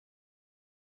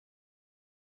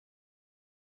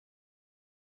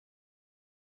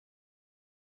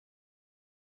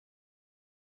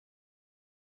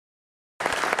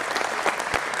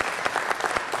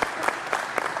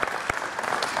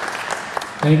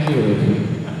Thank you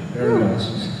very much.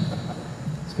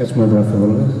 Let's catch my breath a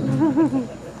little bit.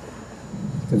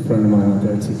 Good friend of mine out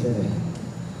there, TK.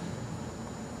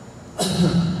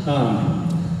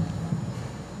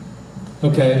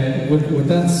 Okay, with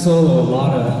that solo,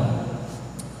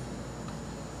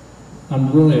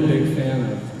 I'm really a big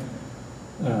fan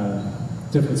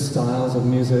of different styles of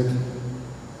music.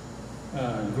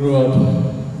 Grew up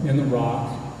in the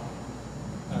rock.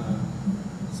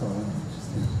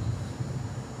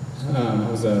 I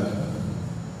was a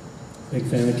big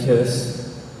fan of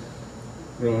Kiss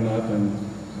growing up, and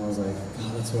I was like,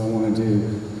 God, that's what I want to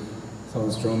do. So I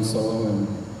was drum solo and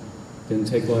didn't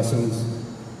take lessons.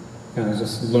 Kind of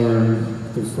just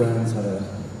learned through friends how to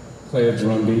play a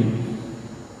drum beat.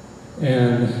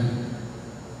 And,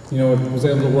 you know, I was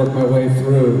able to work my way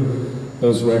through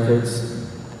those records.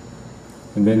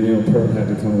 And then Neil Peart had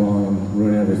to come along and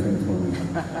ruin everything for me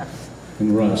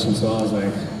in Rush. And so I was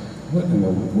like, what in the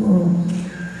world?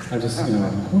 I just, you know,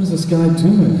 what is this guy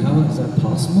doing? How is that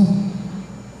possible?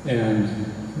 And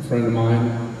a friend of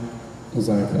mine was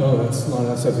like, oh, that's a lot of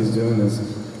that stuff he's doing is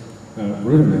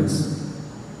rudiments.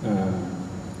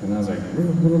 And I was like,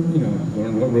 you know,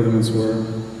 learned what rudiments were.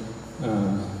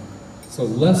 So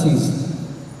lessons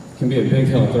can be a big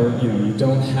help. Or, you know, you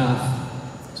don't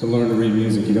have to learn to read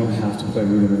music. You don't have to play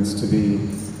rudiments to be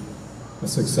a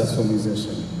successful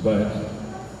musician, but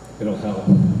it'll help.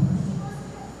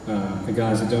 The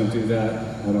guys that don't do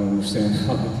that, I don't understand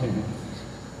how they can.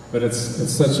 But it's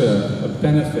such a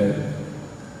benefit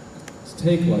to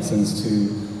take lessons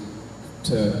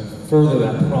to further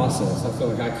that process. I feel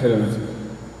like I could have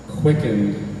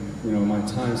quickened, you know, my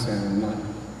time span and not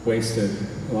wasted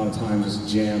a lot of time just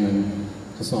jamming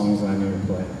the songs that I knew to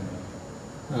play.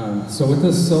 So with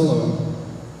this solo,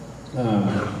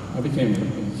 I became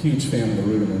a huge fan of the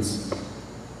rudiments,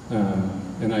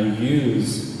 and I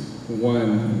use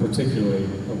one particularly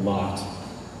a lot.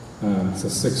 It's a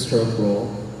 6-stroke roll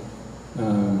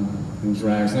and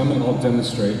drags. And I'll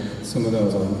demonstrate some of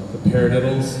those. The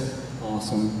paradiddles,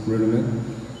 awesome rudiment.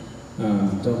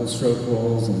 Double stroke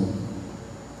rolls, and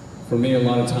for me, a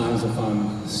lot of times if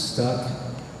I'm stuck,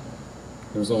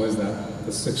 there's always the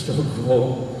 6-stroke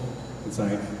roll. It's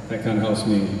like, that kind of helps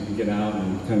me get out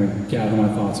and kind of gather my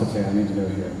thoughts. Okay, I need to go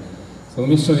here. So let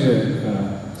me show you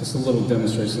just a little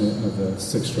demonstration of the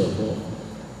 6-stroke roll.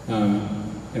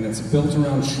 And it's built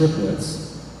around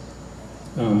triplets.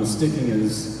 The sticking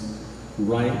is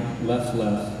right, left,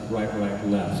 left, right, right,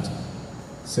 left.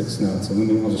 6 notes. So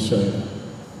I'll just show you.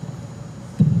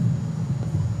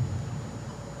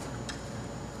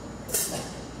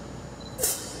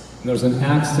 And there's an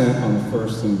accent on the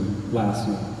first and last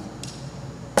note.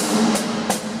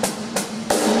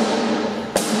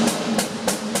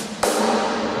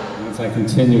 As I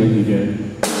continue it, you get.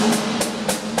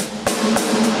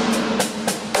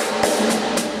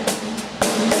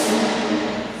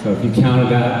 So if you counted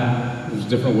that, there's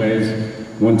different ways.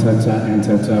 1 tat-tat and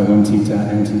tat-tat, 1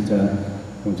 t-tat and t-tat,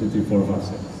 1, 2, 3, 4, 5,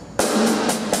 6.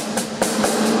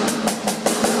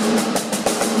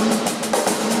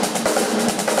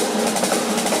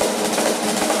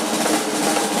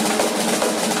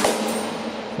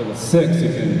 So the 6,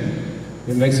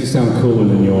 it makes you sound cooler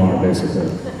than you are, basically.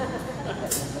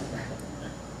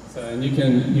 So, and you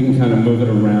can kind of move it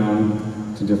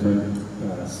around to different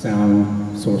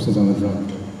sound sources on the drum.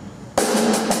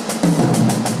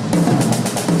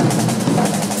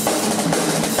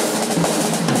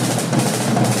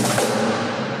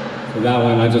 For that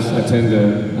one, I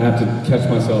have to catch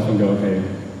myself and go, okay,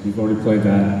 you've already played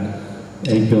that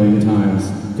 8 billion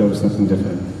times, go to something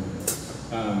different.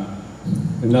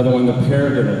 Another one, the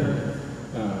paradiddle.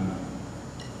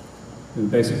 The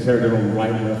basic paradiddle,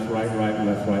 right, left, right, right,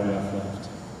 left, right, left, left.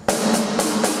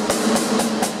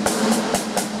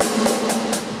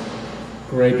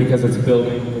 Great because it's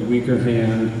building a weaker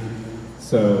hand.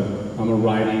 So I'm a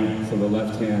righty, so the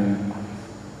left hand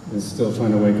is still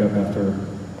trying to wake up after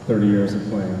 30 years of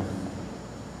playing.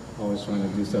 Always trying to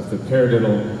do stuff. The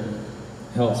paradiddle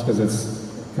helps because it's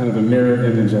kind of a mirror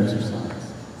image exercise.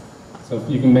 So if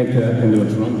you can make that into a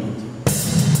drum beat.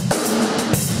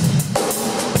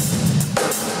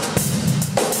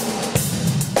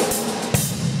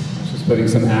 Just putting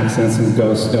some accents and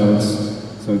ghost notes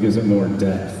so it gives it more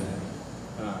depth.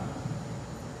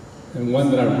 And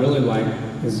one that I really like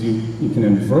is you can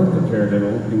invert the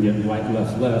paradiddle and get right,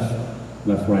 left, left,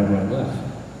 left, right, right, left.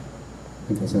 I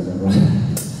think I said that right.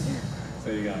 So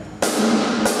you got it.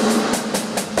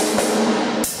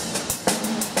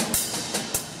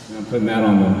 And I'm putting that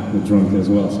on the drum kit as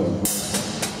well. So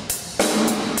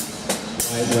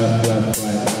right, left, left,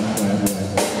 right, left, right, right.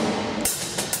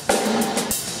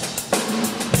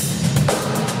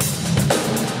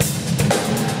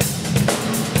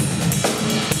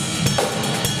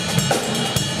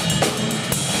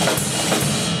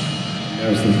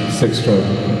 stroke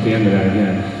at the end of that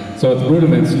again. So with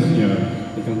rudiments, you know,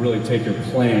 you can really take your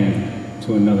playing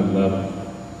to another level.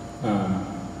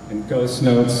 And ghost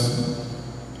notes,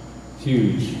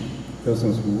 huge. Ghost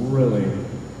notes really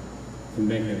can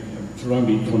make a drum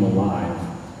beat come alive.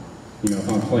 You know, if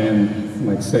I'm playing,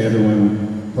 like say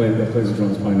everyone that plays the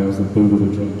drums probably knows the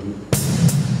boogaloo drum beat.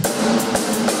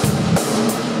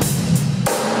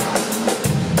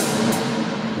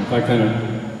 If I kind of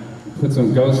put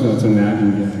some ghost notes in that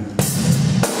and get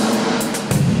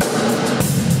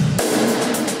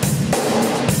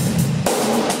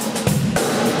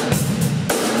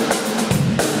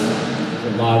a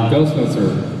lot of ghost notes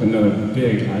are another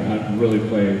big, I really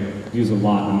use a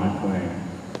lot in my playing.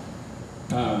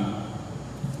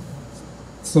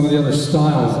 Some of the other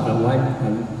styles I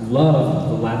love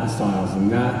the Latin styles, and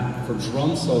that for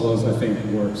drum solos I think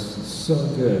works so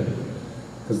good.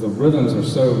 Because the rhythms are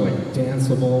so like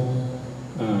danceable,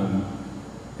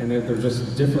 and they're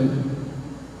just different,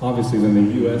 obviously, than the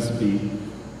US beat.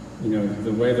 You know,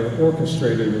 the way they're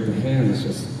orchestrated with the hands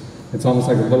is it's almost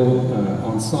like a little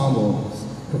ensemble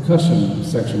percussion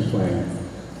section playing.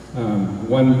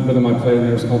 One rhythm I played in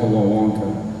there is called the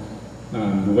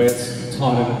wawonka. The way it's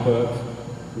taught in the book,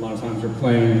 a lot of times you're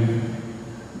playing,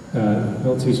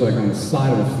 they'll teach like on the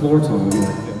side of a floor tone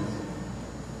like this.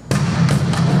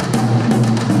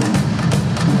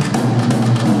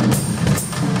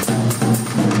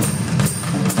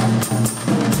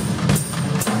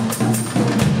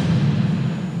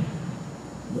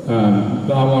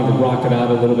 But I wanted to rock it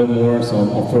out a little bit more, so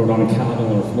I'll throw it on a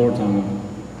cowbell or a floor tone.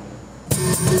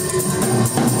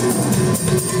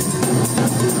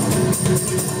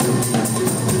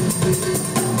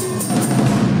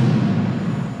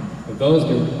 But those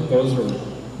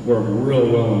work real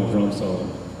well in the drum solo.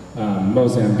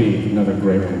 Mozambique, another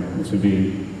great one, which would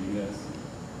be this.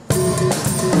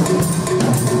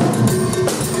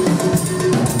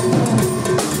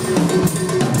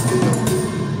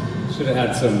 Should have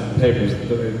had some papers,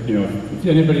 you know, if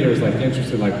anybody here is like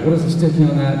interested, like what is the sticking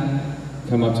on that?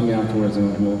 Come up to me afterwards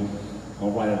and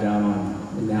I'll write it down on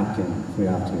a napkin if we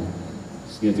have to.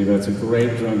 Just get to, but it's a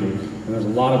great drum beat. And there's a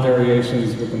lot of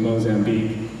variations with the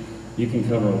Mozambique. You can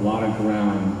cover a lot of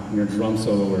ground in your drum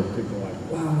solo where people are like,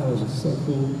 wow, that was just so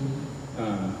cool.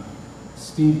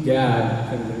 Steve Gadd,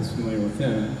 if anybody's familiar with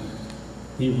him,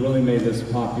 he really made this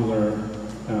popular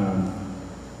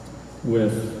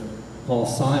with Paul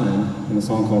Simon in a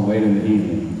song called Late in the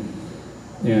Evening.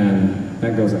 And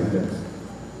that goes like this.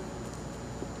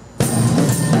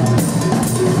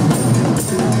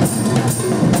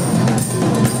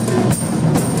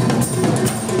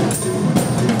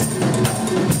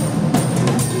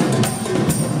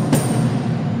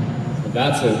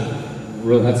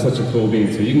 That's such a cool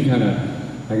beat. So you can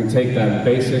I can take that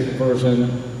basic version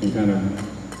and kind of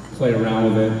play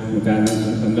around with it. With that,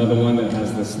 and another one that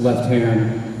has this left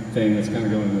hand thing that's kind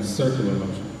of going in this circular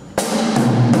motion.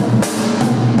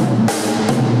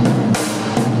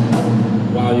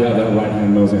 While you have that right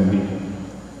hand Mozambique.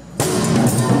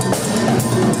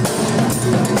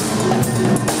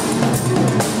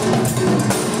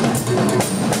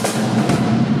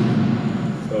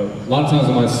 So a lot of times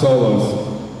in my solos,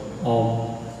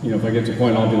 if I get to a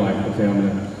point, I'll be like, okay, I'm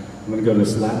gonna go to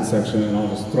this Latin section and I'll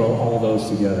just throw all those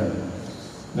together.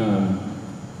 And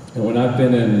when I've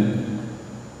been in,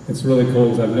 it's really cool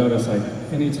because I've noticed like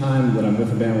any time that I'm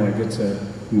with a band where I get to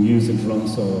use a drum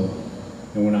solo,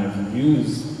 and when I've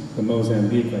used the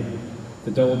Mozambique, like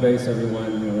the double bass,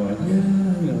 everyone, they're like,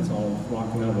 yeah, it's all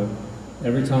rocking out. But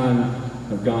every time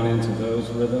I've gone into those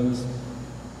rhythms,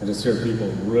 I just hear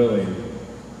people really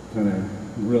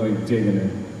really digging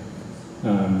it.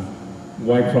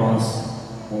 Whitecross,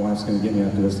 my wife's going to get me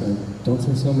after this time. Don't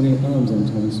say so many ums every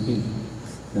time you speak.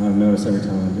 Now I've noticed every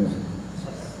time I do.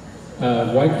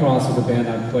 Whitecross is a band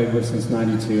I've played with since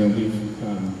 '92, and we've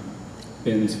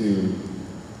been to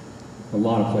a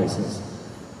lot of places.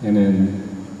 And in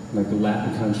like the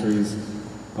Latin countries,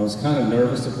 I was kind of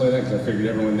nervous to play that because I figured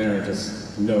everyone there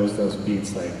just knows those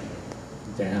beats like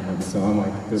down. So I'm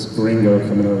like this gringo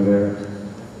coming over there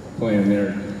playing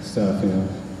their stuff,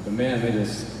 But man,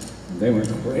 they went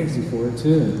crazy for it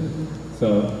too.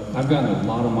 So I've gotten a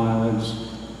lot of mileage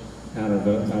out of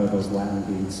those Latin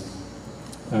beats.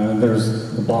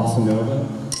 There's the bossa nova,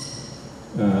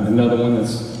 another one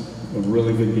that's a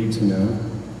really good beat to know.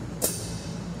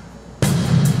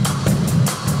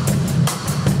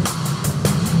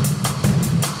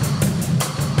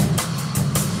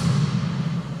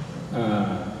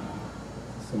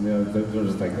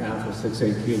 There's like Afro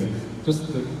 6/8 Cuban. Just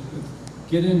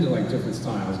get into like different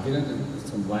styles. Get into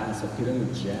some Latin stuff. Get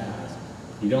into jazz.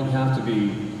 You don't have to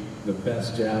be the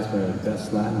best jazz player, the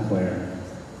best Latin player.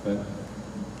 But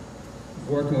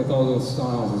working with all those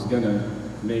styles is going to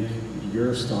make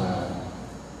your style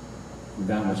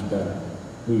that much better,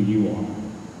 who you are.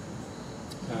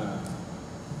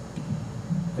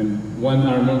 And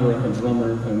I remember a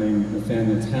drummer named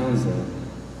Nathaniel Townsend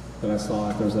that I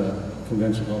saw. There's a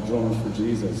convention called Drummers for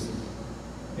Jesus.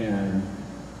 And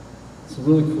it's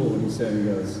really cool what he said. He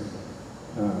goes,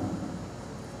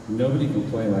 nobody can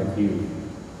play like you.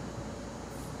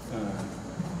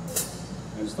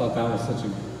 I just thought that was such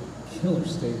a killer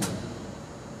statement.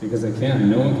 Because they can't.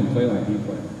 No one can play like he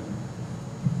played.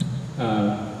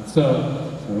 So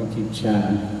I don't keep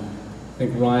chatting. I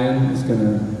think Ryan is going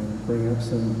to bring up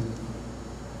some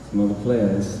other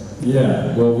players.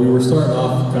 Yeah, well, we were starting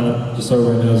off kind of, just so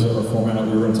everybody knows our format,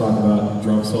 we were going to talk about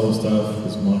drum solo stuff,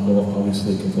 because Monaco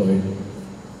obviously can play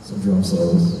some drum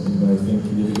solos. Anybody think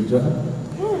he did a good job?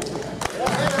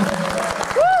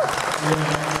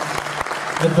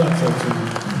 I thought so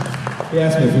too. He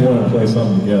asked me if we wanted to play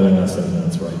something together, and I said, no,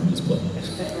 that's right, you just play.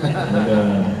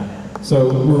 So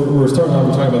we're starting off,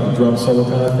 we're talking about the drum solo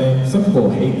kind of thing. Some people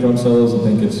hate drum solos and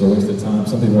think it's a waste of time.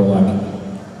 Some people are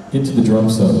like, get to the drum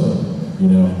solo. You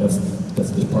know, that's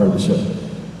just part of the show.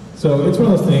 So it's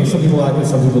one of those things, some people like it,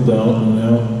 some people don't, you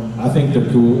know. I think they're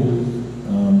cool.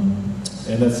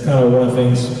 And that's kind of one of the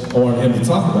things I wanted him to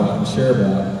talk about and share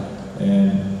about.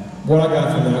 And what I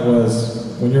got from that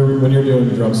was, when you're doing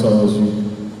drum solos,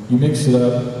 you mix it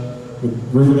up with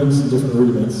rudiments, different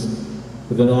rudiments,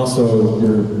 but then also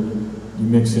you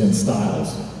mix in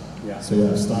styles. Yeah. So you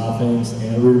have style things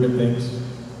and rudiment things.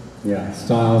 Yeah,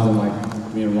 styles, and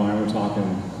like me and Ryan were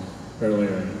talking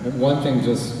earlier. And one thing,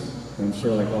 just, I'm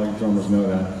sure like all you drummers know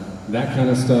that kind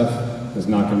of stuff is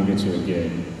not going to get you a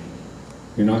gig.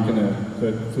 You're not going to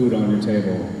put food on your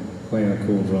table playing a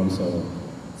cool drum solo.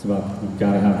 It's about, you've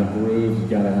got to have the groove, you've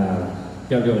got to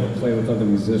be able to play with other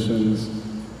musicians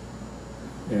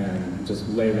and just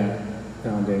lay that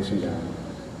foundation down.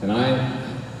 And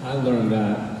I learned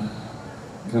that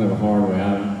kind of a hard way.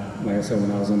 Like I said,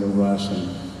 when I was in the Rush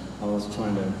and I was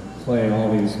trying to play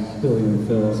all these billion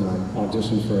fills, and I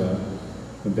auditioned for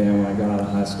a band when I got out of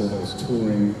high school that was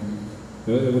touring.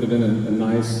 It would have been a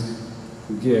nice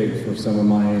gig for someone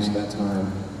my age at that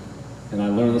time. And I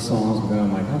learned the songs, but then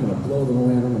I'm like, I'm going to blow them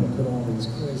away, and I'm going to put all these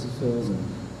crazy fills. And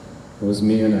it was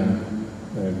me and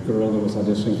a girl that was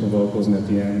auditioning for vocals, and at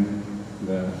the end,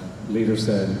 the leader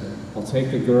said, I'll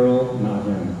take the girl, not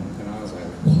him. And I was like,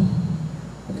 what?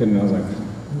 I was like, I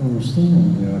don't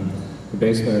understand, you know. The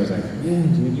bass player was like, yeah,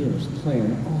 dude, you're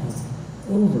playing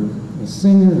all over the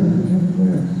singer and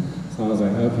everywhere. So I was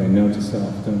like, okay, note to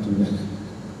self, don't do that.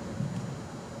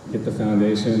 Get the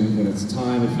foundation. When it's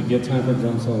time, if you get time for a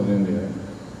drum solo, then do it.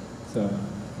 So,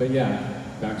 but yeah,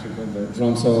 back to the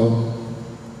drum solo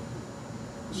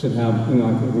should have, you know,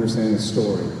 like we were saying, a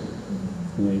story.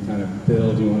 You know, you kind of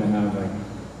build, you want to have like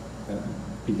that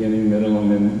beginning, middle,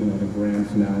 and then, you know, the grand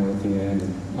finale at the end.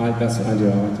 And that's what I do.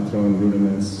 I like to throw in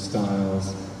rudiments,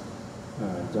 styles,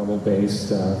 double bass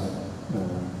stuff,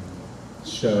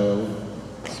 show,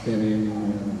 spinning, you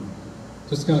know,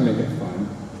 just kind of make it fun.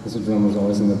 Because the drummer's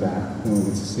always in the back. No one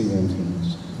gets to see him too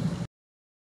much.